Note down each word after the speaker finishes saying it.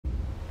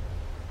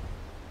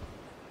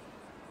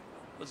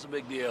What's the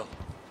big deal?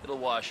 It'll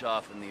wash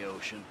off in the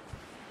ocean.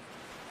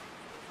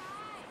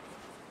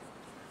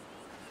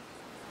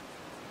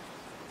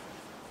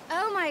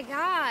 Oh my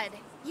god,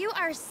 you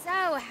are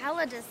so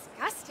hella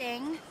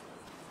disgusting.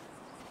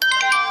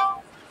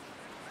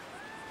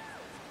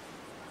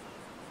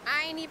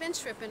 I ain't even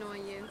tripping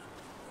on you.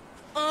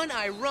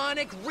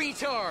 Unironic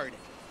retard!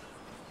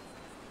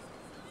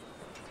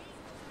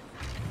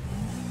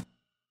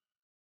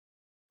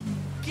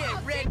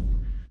 Get ready!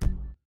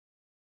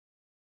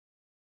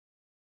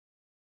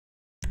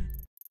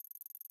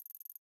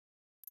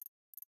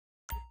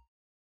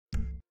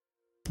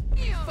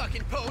 You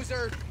fucking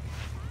poser!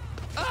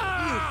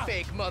 You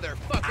fake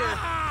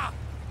motherfucker!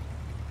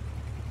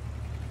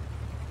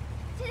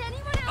 Did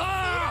anyone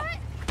else see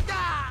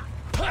that?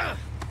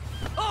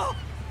 Oh!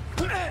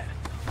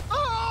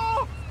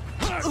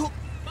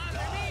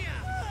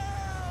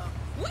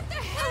 What the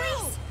hell?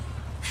 Police!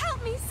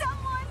 Help me,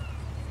 someone!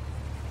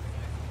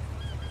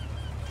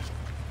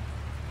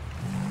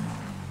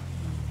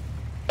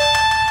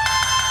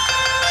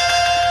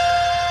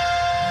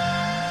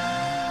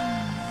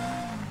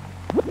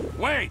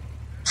 Wait!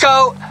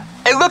 So,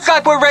 it looks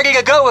like we're ready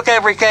to go with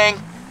everything.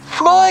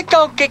 Floyd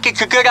don't think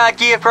it's a good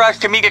idea for us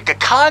to meet at the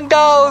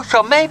condo,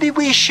 so maybe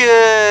we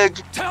should...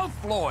 Tell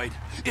Floyd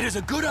it is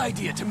a good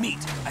idea to meet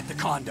at the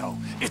condo.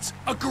 It's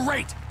a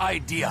great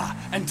idea.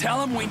 And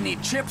tell him we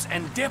need chips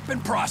and dip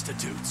and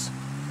prostitutes.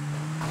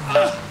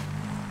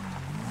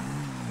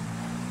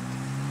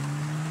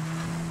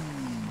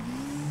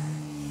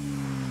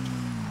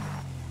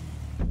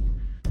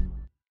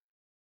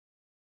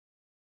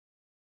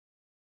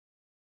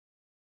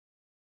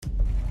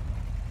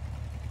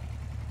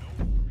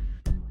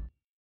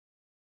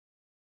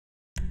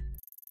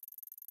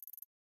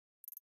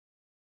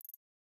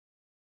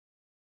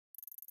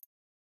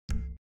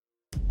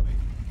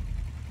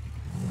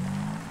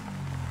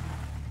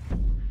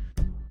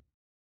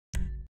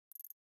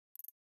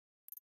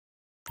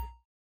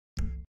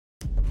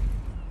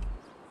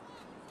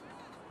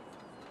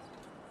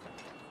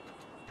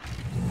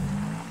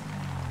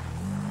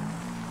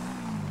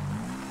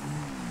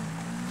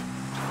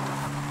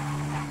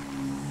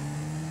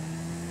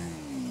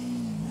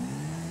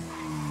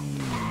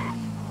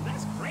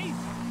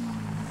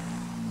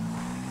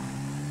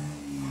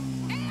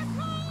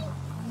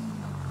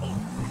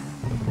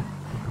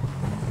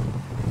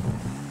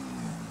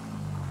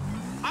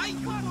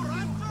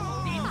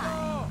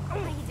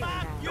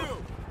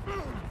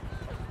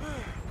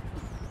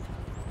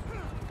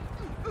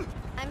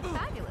 I'm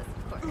fabulous,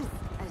 of course,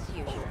 as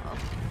usual.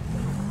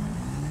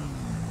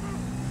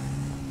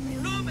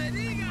 No me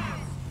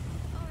digas!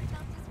 Oh, it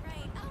felt just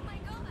right. Oh my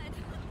god!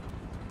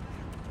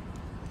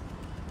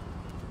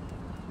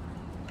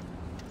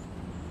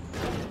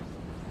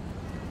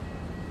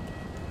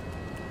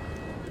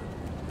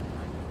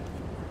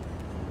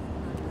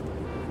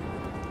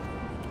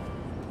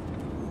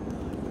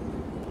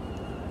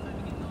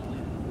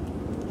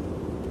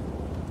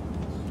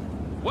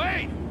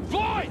 Wait!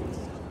 Floyd!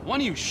 One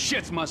of you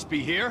shits must be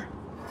here.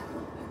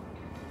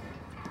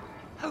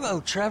 Hello,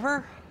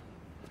 Trevor.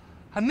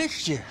 I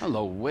missed you.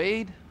 Hello,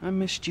 Wade. I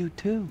missed you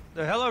too.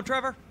 Hello,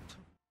 Trevor.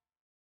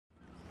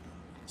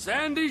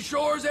 Sandy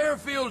Shores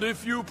Airfield,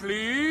 if you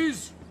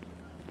please.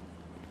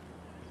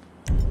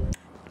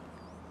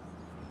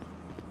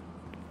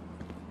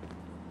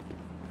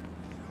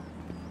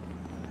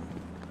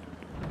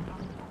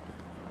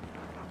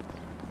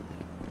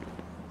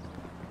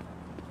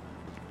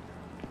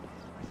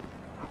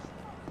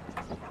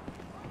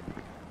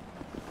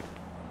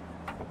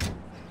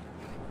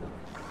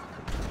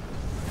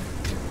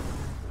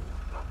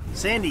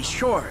 Sandy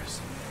Shores.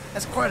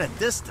 That's quite a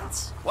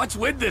distance. What's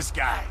with this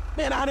guy?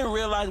 Man, I didn't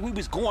realize we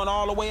was going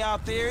all the way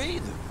out there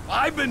either.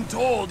 I've been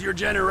told your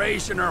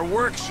generation are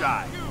work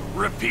shy.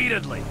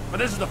 Repeatedly. But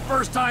this is the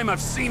first time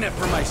I've seen it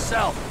for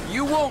myself.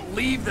 You won't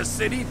leave the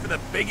city for the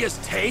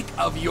biggest take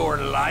of your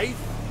life?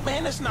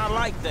 Man, it's not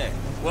like that.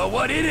 Well,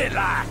 what is it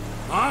like,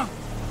 huh?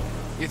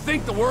 You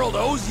think the world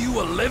owes you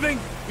a living?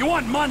 You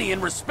want money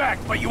and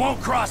respect, but you won't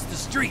cross the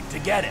street to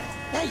get it.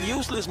 That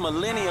useless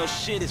millennial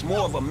shit is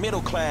more of a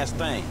middle-class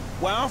thing.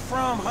 Where I'm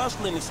from,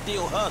 hustling is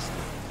still hustling.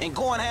 And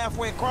going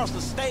halfway across the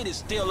state is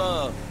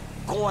still,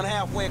 going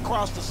halfway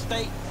across the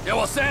state. Yeah,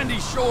 well, Sandy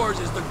Shores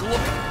is the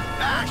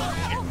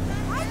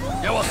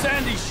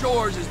Sandy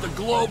Shores is the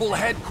global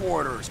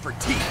headquarters for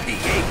TP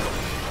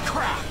Inc.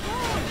 Crap.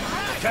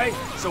 Okay,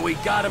 so we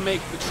gotta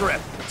make the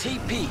trip.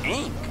 TP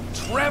Inc.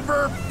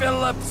 Trevor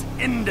Phillips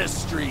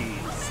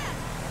Industries.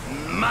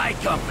 My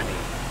company.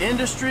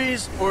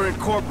 Industries or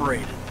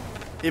Incorporated?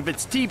 If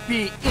it's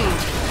TP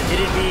Inc.,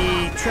 it'd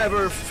be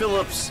Trevor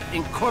Phillips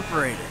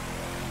Incorporated.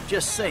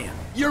 Just saying.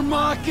 You're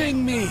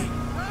mocking me.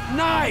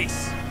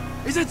 Nice.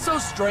 Is it so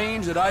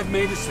strange that I've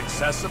made a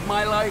success of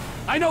my life?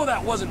 I know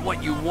that wasn't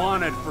what you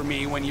wanted for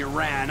me when you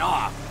ran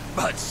off,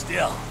 but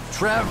still.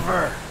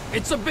 Trevor,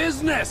 it's a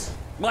business.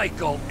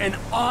 Michael, an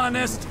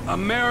honest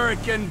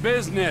American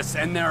business,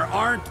 and there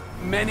aren't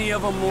many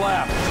of them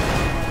left.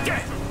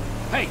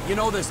 Hey, you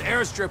know this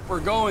airstrip we're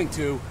going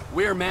to,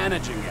 we're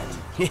managing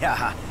it.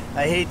 Yeah,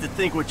 I hate to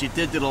think what you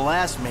did to the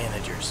last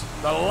managers.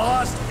 The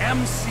Lost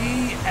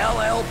MC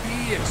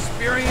LLP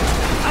experienced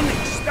an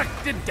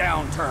unexpected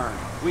downturn.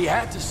 We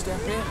had to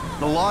step in.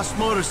 The Lost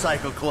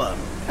Motorcycle Club.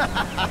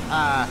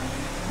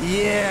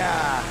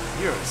 Yeah,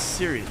 you're a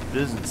serious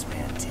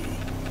businessman, T.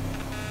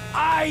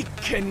 I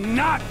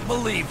cannot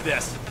believe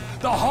this.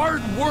 The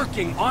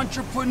hard-working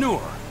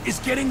entrepreneur is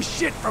getting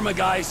shit from a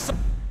guy so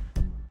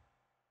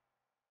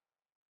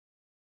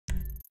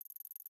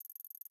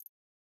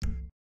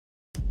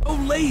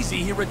lazy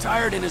he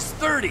retired in his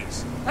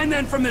 30s. And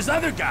then from this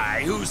other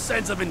guy whose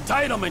sense of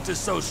entitlement is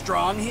so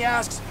strong, he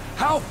asks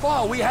how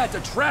far we had to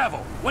travel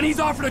when he's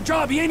offered a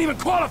job he ain't even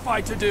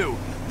qualified to do.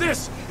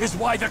 This is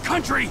why the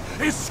country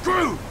is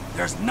screwed.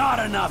 There's not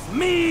enough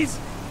me's,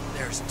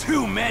 there's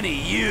too many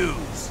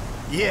you's.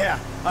 Yeah,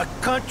 a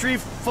country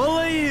full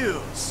of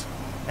yous.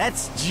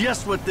 That's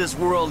just what this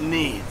world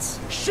needs.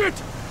 Shit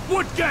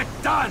would get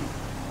done.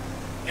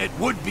 It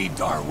would be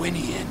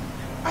Darwinian.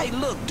 Hey,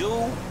 look,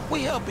 dude,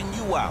 we helping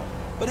you out.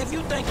 But if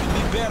you think you'd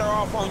be better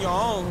off on your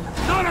own...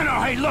 No,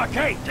 hey, look,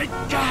 hey.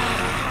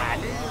 God,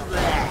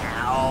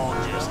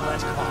 just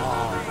let's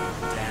calm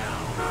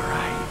down, all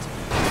right?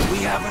 We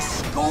have a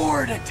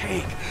score to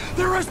take.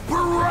 There is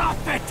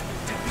profit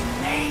to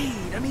be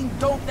made. I mean,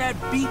 don't that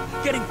beat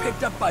getting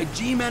picked up by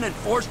G-men and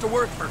forced to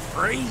work for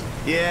free?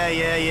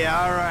 Yeah,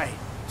 all right.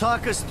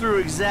 Talk us through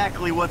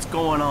exactly what's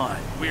going on.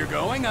 We're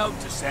going out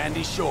to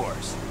Sandy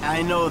Shores.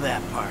 I know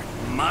that part.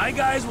 My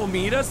guys will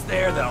meet us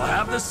there. They'll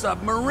have the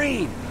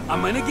submarine.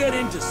 I'm gonna get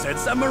into said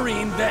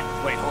submarine then...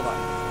 Wait, hold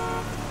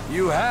on.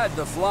 You had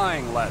the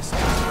flying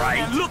lessons, right?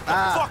 Man, look the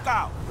fuck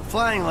out! The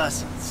flying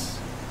lessons.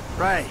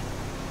 Right.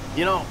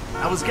 You know,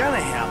 I was gonna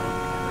have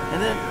them,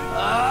 and then...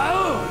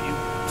 Oh, you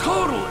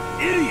total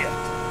idiot!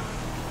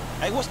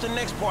 Hey, what's the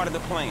next part of the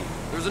plan?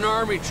 There's an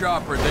army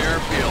chopper at the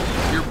airfield.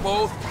 You're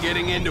both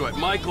getting into it.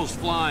 Michael's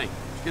flying.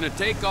 He's gonna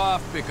take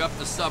off, pick up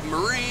the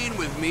submarine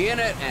with me in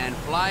it, and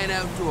flying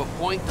out to a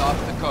point off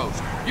the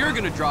coast. You're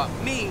gonna drop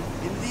me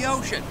into the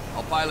ocean.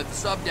 I'll pilot the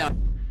sub down.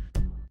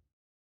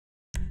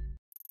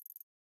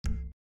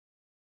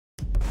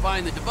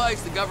 Find the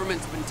device the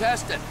government's been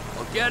testing.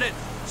 I'll get it,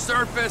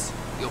 surface,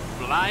 you'll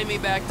fly me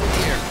back to the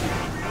airfield.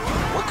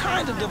 What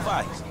kind of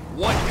device?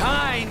 What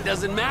kind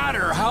doesn't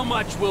matter. How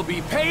much will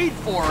be paid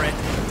for it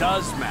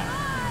does matter.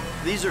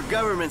 These are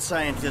government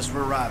scientists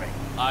we're robbing.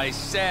 I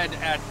said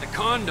at the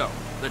condo.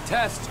 The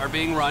tests are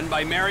being run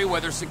by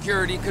Merryweather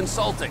Security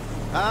Consulting.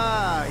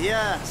 Ah,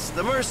 yes,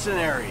 the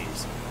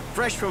mercenaries.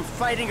 Fresh from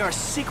fighting our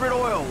secret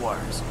oil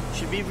wars.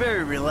 Should be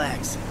very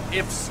relaxing.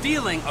 If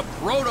stealing a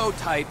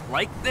prototype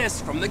like this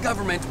from the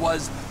government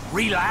was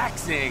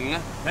relaxing,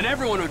 then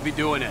everyone would be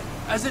doing it.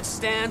 As it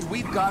stands,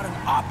 we've got an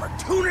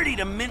opportunity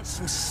to mint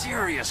some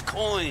serious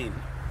coin.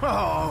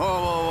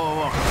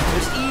 Whoa.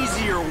 There's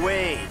easier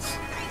ways.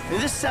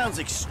 And this sounds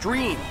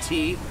extreme,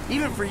 T,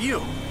 even for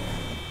you.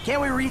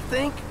 Can't we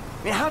rethink?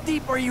 I mean, how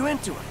deep are you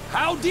into it?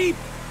 How deep?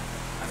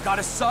 I've got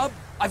a sub,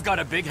 I've got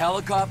a big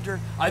helicopter.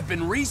 I've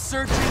been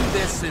researching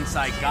this since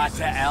I got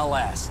to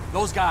LS.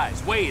 Those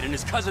guys, Wade and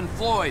his cousin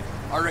Floyd,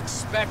 are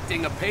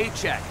expecting a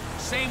paycheck.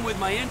 Same with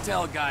my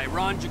intel guy,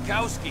 Ron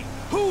Jakowski,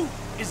 who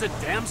is a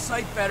damn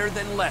sight better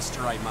than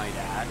Lester, I might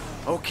add.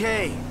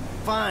 Okay,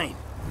 fine.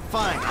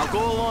 I'll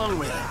go along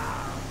with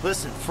it.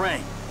 Listen,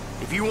 Frank,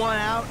 if you want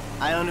out,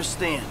 I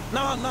understand.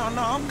 No,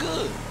 I'm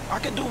good. I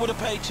can do with a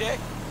paycheck.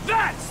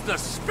 That's the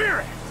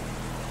spirit!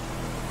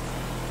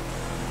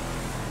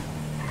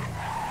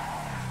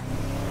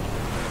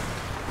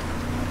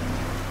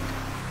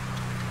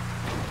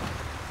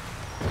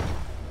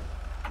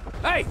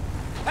 Hey!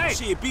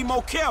 Shit, be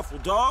more careful,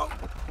 dawg.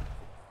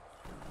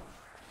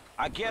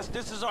 I guess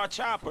this is our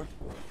chopper.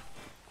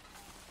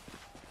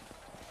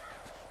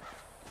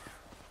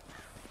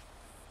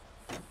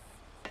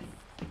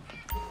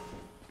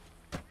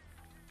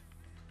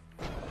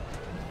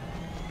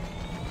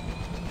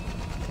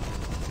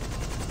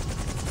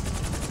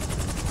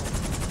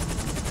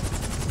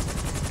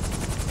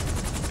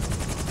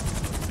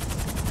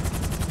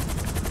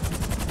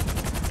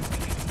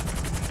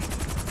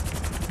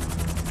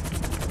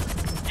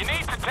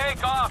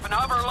 Take off and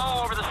hover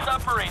low over the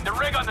submarine. The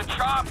rig on the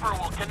chopper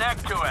will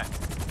connect to it.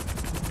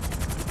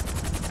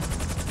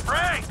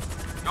 Frank,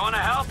 you want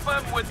to help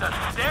him with the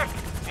stick?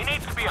 He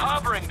needs to be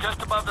hovering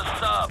just above the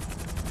sub.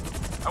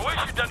 I wish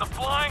you'd done the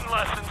flying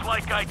lessons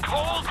like I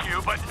told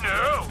you, but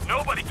no,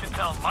 nobody can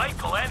tell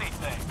Michael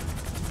anything.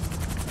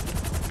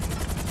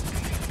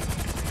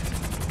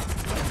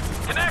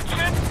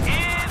 Connection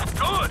is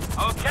good.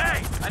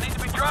 Okay, I need to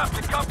be dropped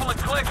a couple of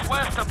clicks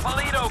west of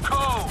Palito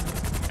Cove.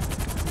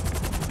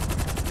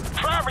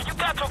 Trevor, you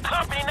got your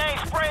company name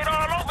sprayed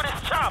all over this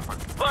chopper.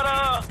 But,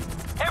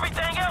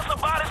 everything else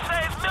about it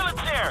says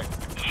military.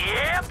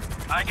 Yep,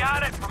 I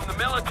got it from the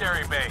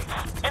military base.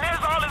 And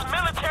there's all this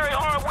military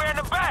hardware in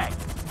the back.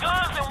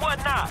 Guns and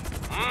whatnot.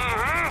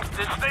 If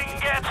this thing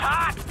gets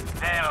hot,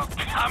 that'll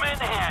come in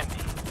handy.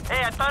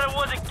 Hey, I thought it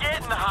wasn't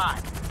getting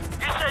hot.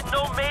 You said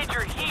no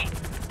major heat.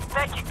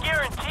 Like you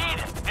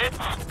guaranteed it. It's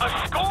a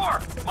score,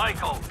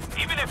 Michael.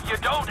 Even if you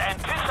don't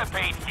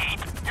anticipate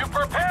heat, You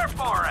prepare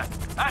for it.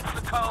 That's the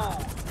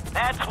code.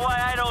 That's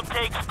why I don't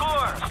take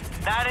scores.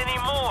 Not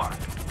anymore.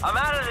 I'm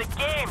out of the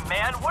game,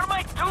 man. What am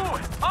I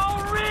doing?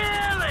 Oh,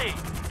 really?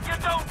 You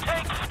don't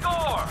take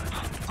scores?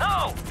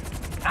 No,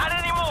 not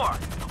anymore.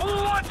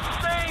 What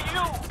say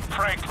you,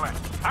 Franklin?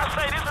 I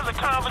say this is a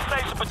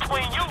conversation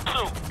between you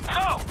two.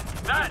 So,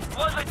 that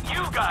wasn't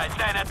you guys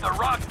then at the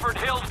Rockford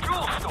Hills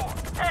jewel store.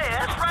 Hey,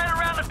 that's right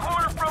around the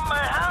corner from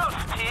my house,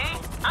 T.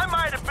 I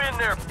might have been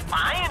there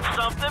buying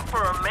something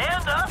for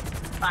Amanda.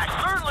 I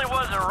certainly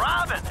wasn't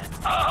robbing it.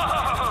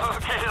 Oh,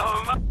 okay,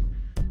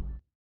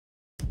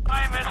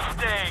 my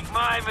mistake,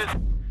 my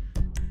mistake.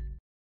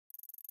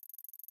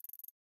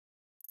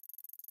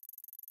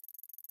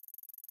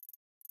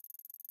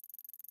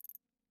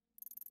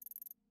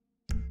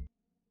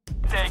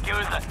 It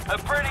was a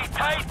pretty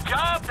tight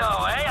job,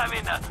 though, eh? I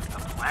mean, the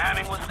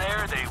planning was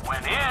there. They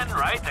went in,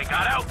 right? They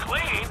got out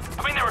clean.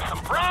 I mean, there were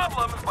some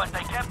problems, but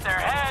they kept their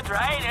heads,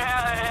 right?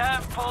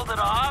 Yeah, pulled it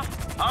off.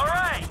 All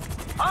right.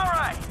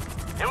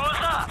 It was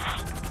us.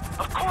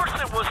 Of course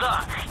it was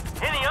us.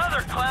 Any other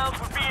clowns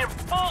would be in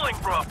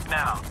Bolingbrook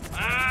now.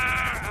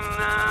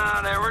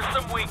 No, there were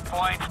some weak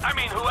points. I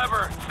mean,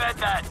 whoever fed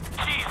that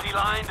cheesy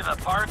line to the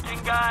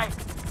parking guy,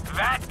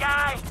 that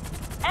guy,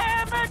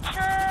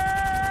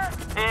 amateur!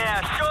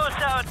 Yeah, show us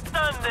how it's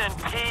done then,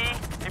 T.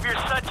 If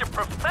you're such a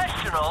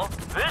professional,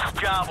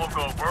 this job will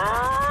go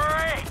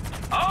great.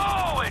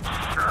 Oh, it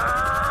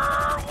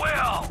sure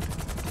will.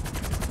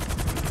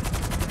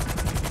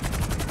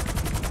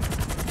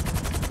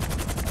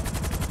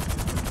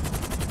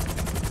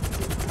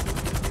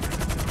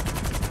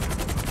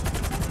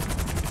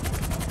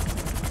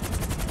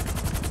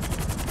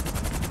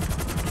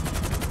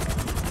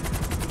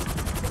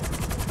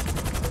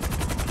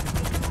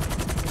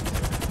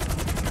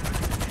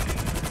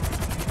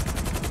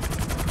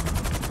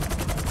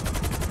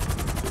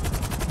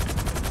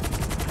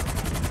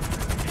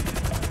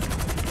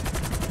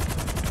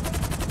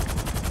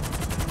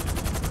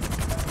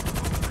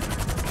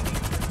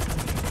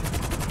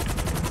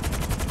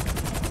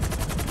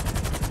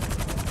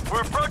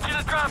 We're approaching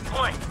the drop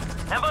point.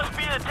 That must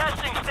be the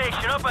testing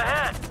station up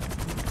ahead.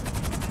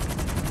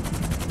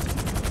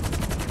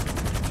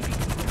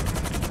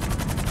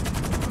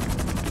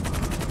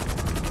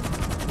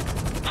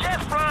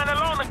 Jet flying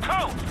along the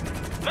coast.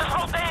 This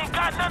whole thing ain't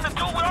got nothing to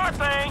do with our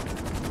thing.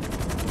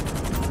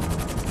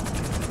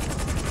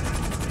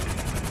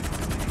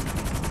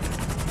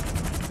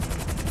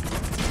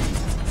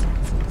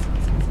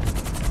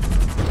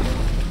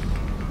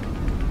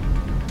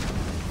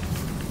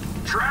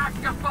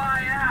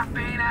 Trackify app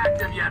ain't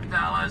active yet,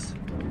 fellas.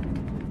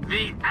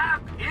 The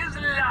app is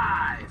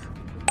live.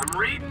 I'm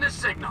reading the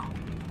signal.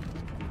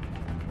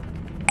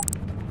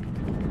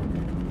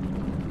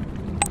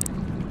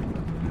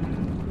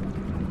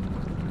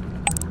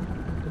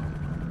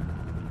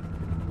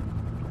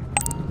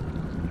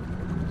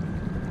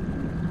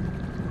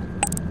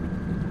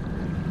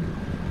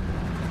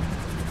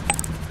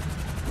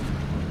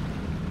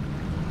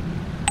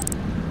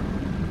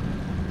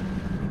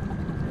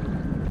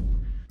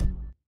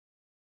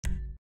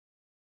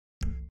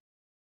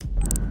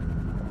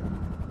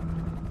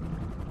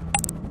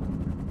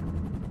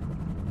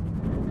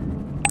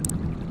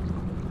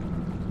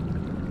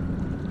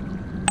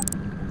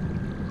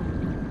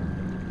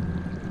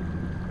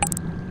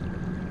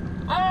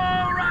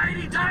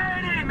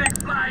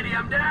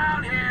 I'm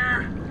down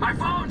here. My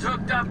phone's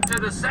hooked up to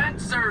the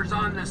sensors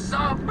on the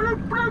sub.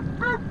 Bloop, bloop,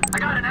 bloop. I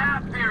got an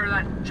app here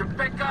that should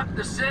pick up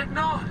the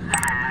signal.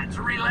 It's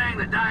relaying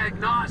the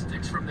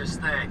diagnostics from this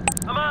thing.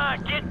 Come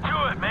on, get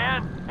to it,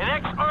 man. An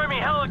ex-Army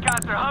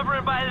helicopter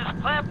hovering by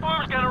this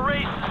platform's gonna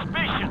raise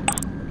suspicions.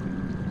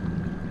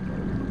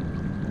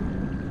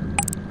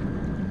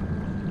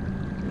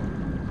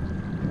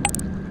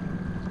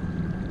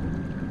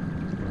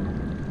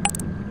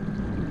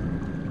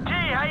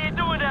 How you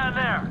doing down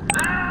there?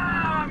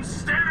 I'm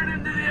staring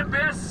into the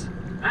abyss,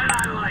 and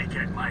I like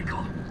it,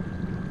 Michael.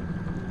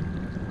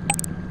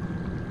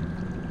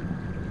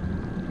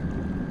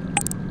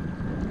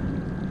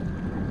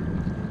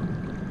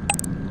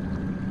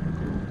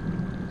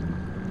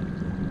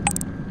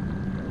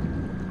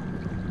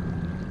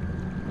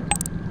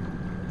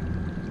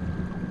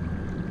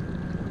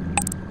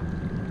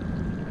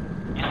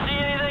 You see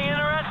anything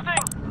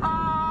interesting?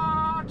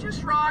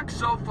 Just rocks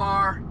so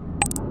far.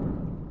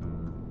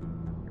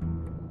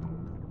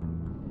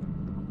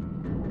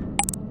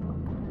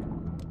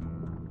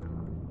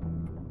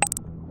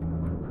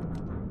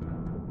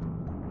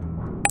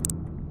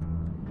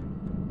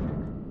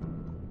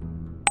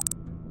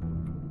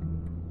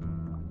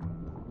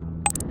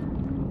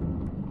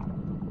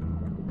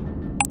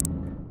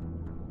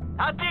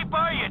 How deep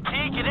are you, T?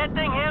 Can that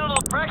thing handle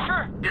the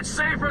pressure? It's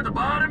safer at the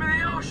bottom of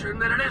the ocean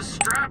than it is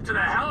strapped to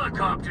the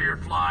helicopter you're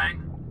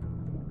flying.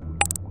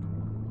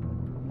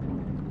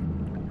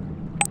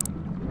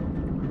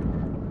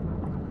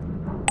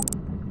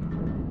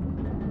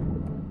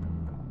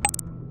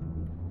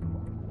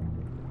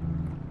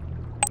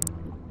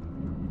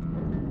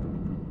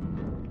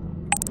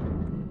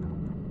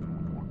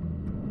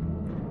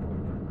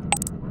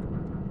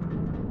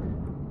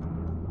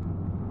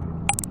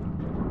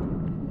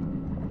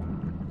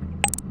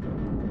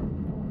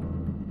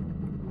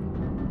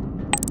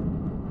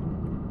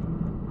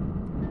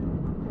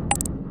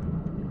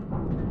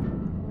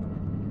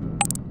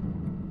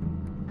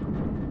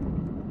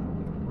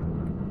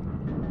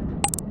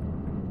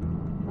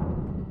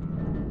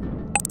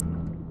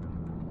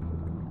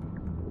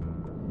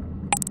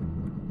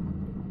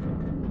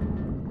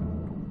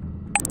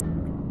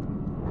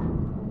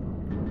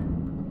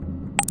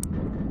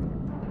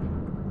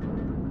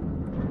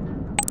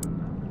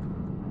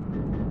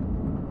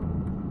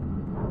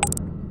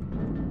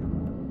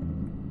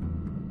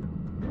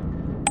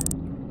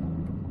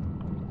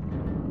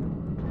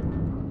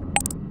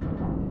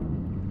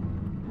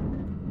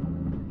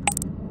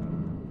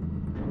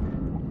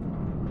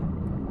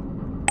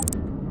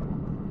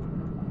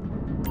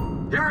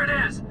 Here it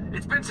is.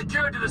 It's been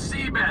secured to the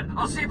seabed.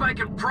 I'll see if I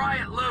can pry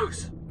it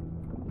loose.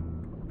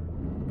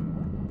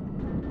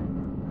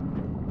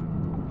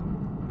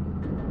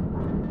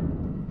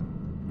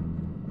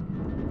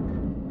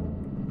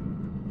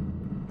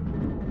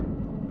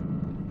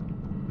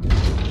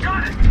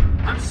 Got it!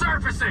 I'm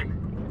surfacing!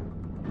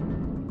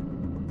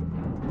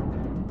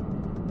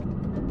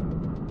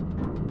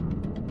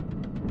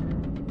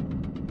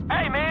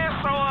 Hey, man,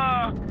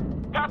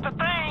 so, got the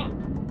thing?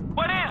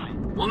 What is it?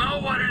 We'll know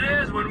what it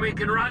is when we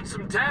can run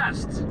some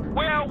tests.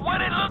 Well,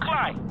 what it look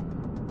like?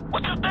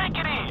 What you think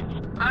it is?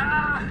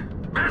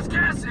 Best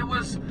guess it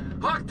was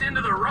hooked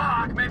into the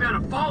rock, maybe on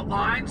a fault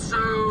line,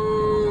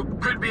 so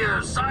could be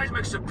a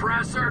seismic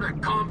suppressor to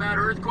combat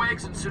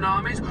earthquakes and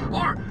tsunamis.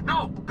 Or,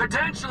 no,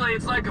 potentially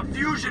it's like a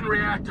fusion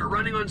reactor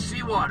running on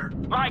seawater.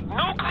 Like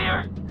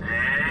nuclear?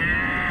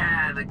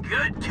 Yeah, the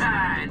good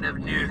kind of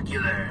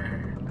nuclear.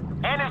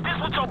 And is this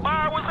what your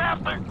bar was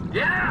after?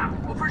 Yeah,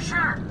 well, for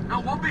sure.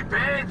 No, we'll be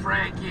paid,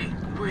 Frankie.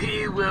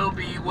 We will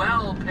be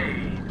well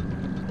paid.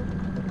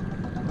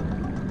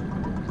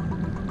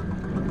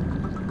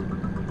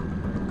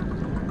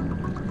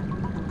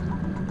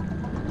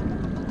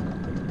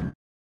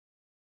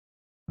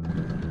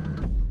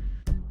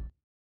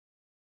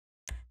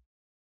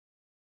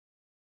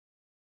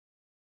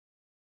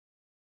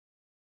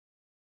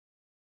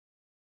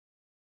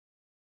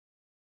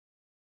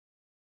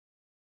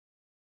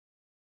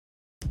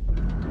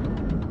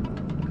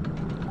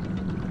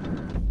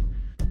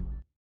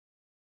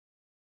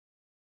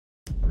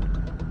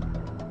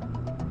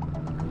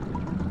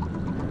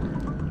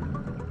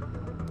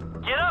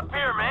 Get up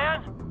here,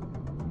 man!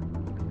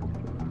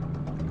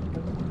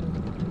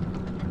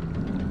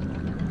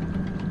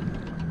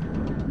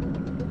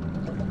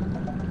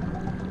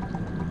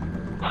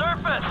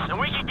 Surface, and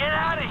we can get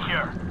out of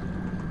here!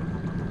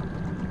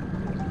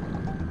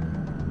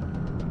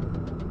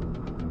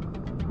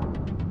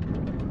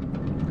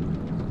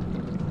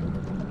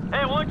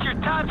 Hey, once you're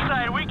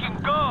topside, we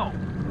can go!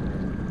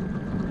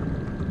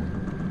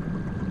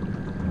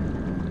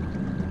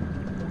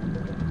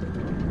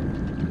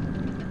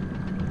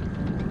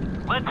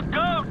 Let's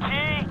go, T!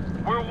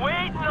 We're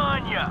waiting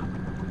on ya!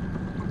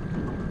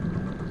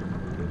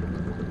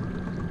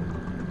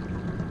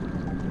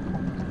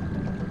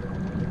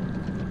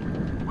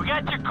 We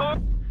got your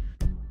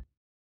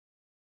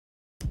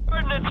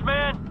coordinates,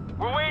 man!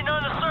 We're waiting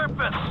on the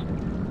surface!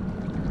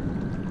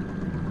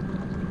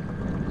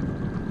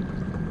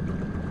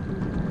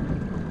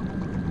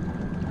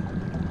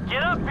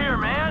 Get up here,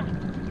 man!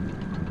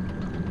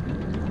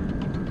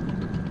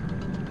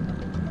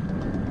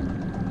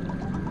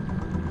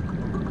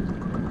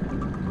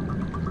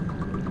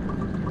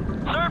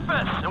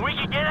 And we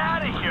can get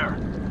out of here.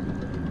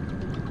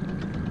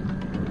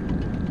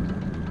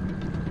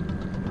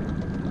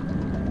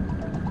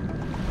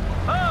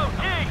 Oh,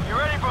 T, you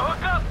ready for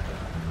hookup?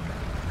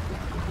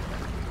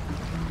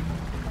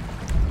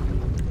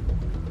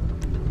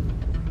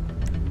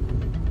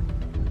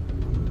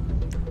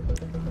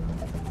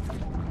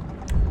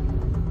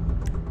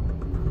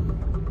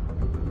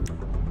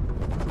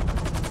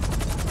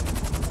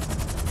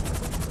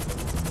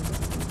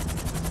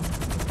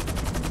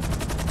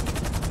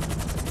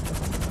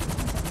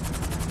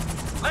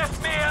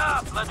 Lift me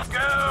up! Let's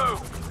go!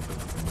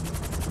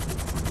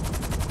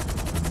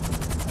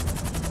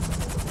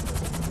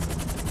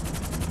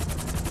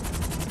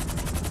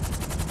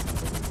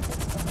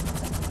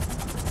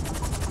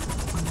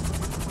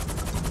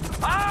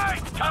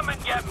 Alright, come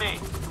and get me!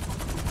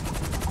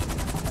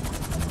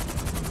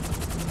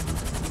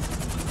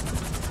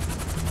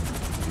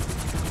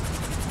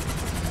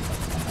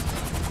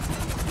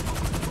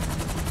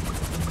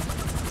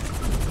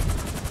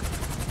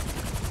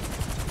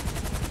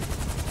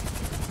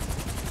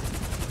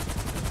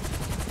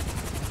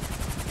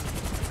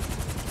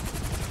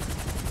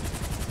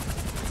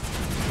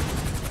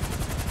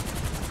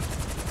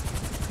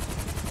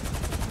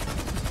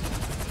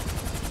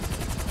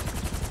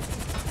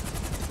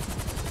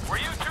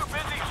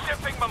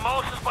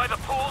 Mimosas by the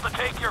pool to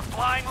take your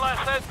flying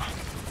lessons?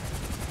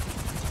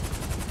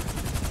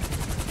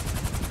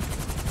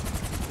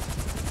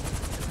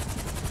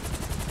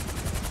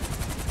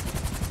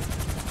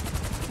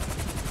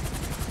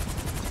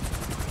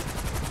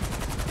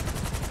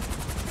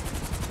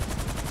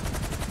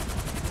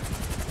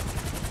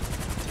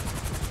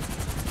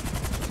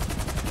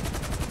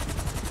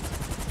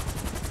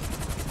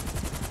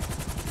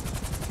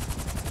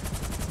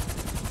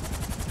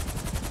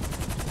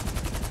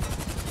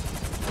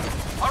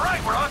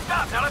 We're hooked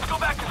up. Now let's go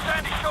back to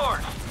Sandy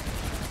Shores.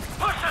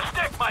 Push the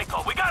stick,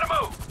 Michael. We gotta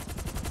move.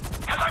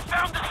 Because I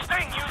found this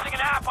thing using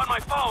an app on my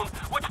phone,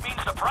 which means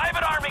the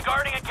private army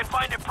guarding it can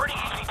find it pretty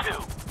easy,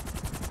 too.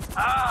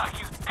 Ah,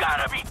 you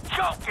gotta be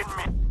joking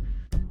me.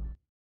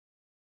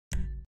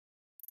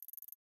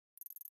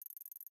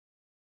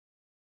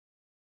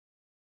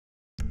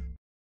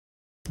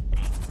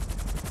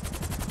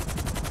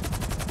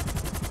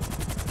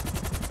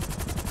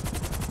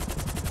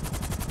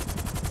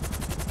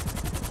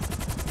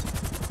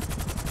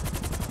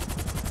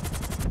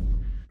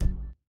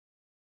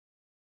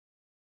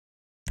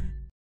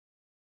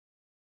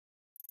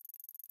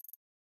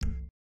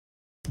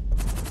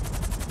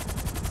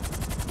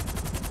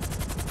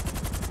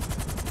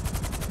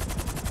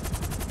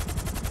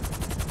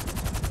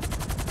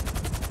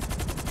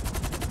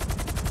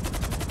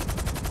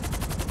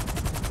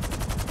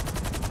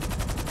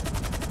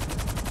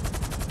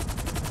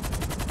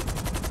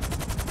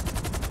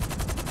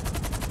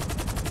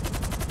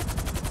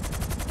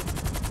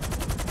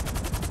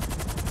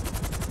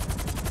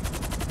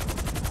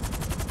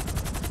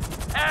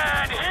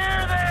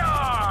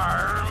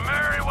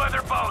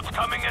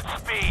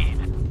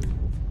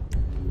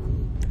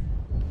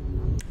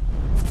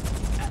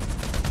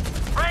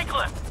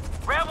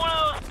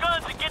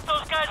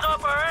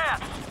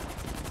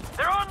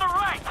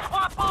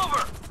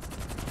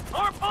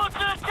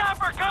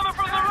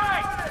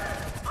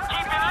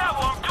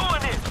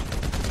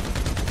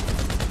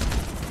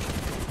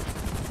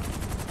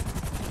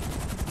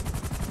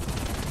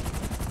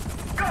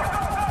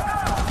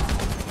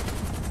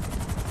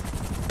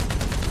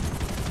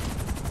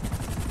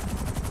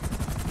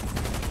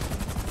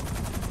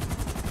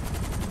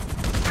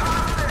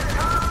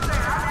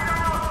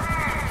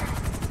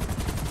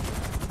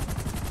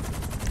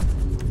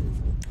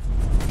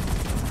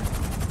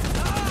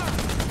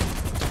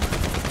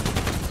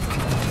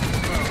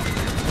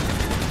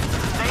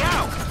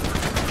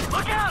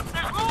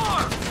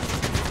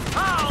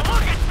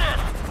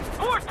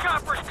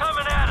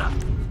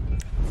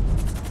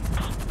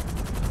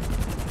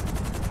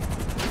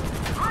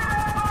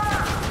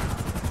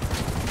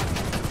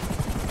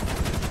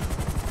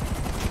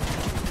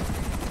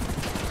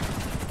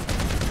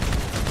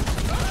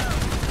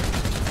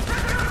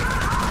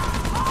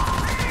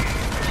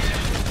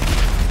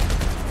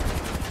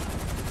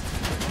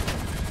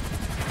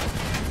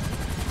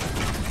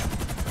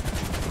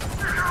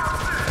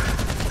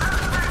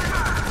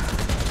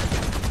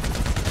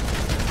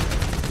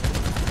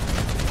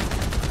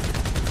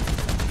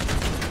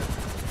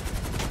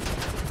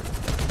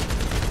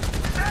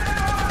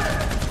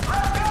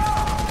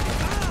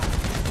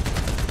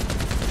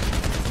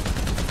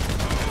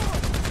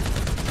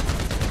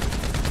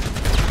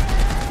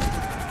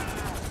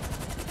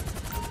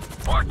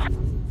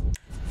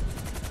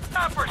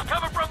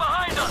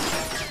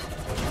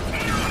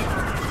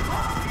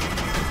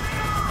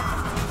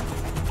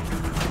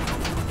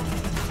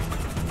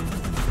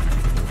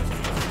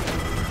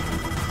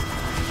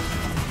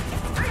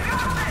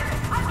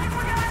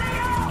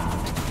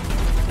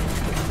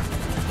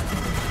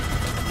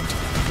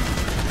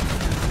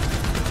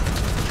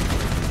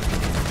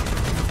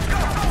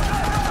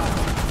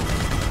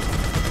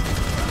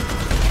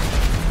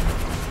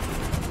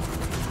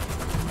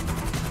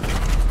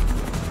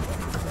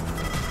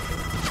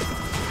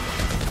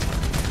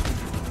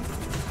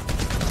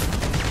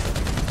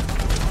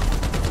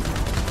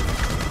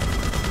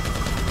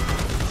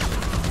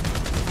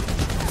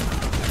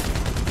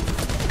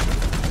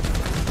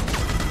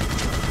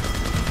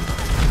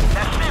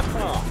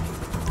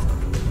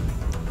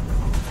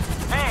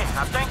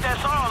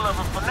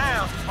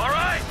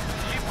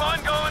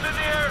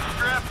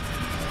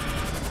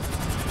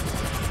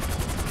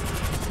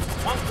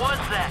 was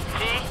that,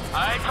 T?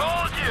 I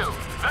told you!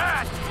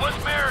 That was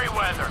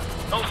Merryweather.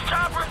 Those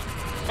choppers?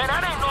 And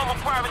that ain't normal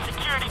private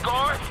security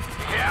guards.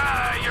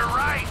 Yeah, you're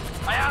right.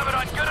 I have it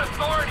on good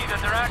authority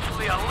that they're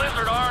actually a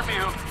lizard army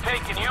who've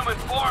taken human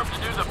form to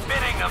do the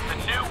bidding of the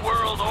New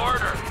World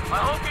Order. I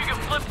hope you can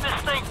flip this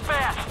thing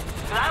fast,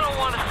 and I don't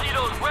want to see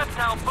those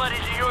reptile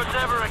buddies of yours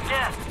ever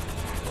again.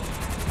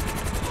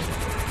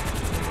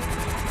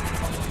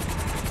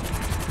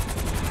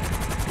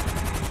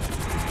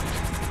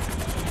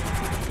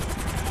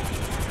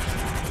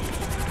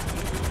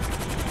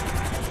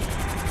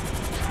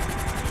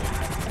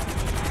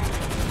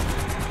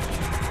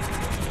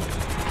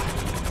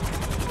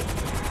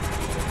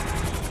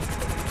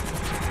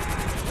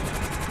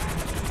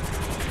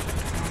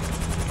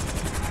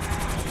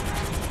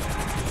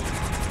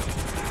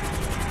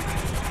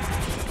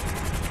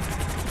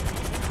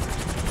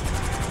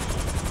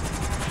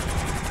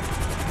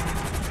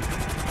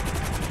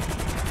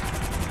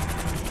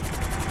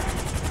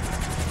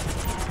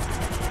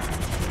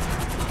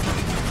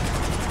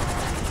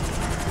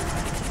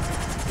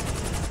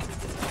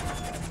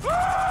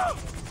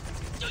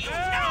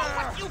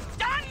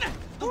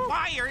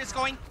 Is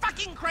going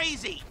fucking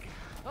crazy.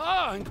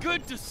 Oh, and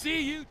good to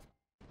see you.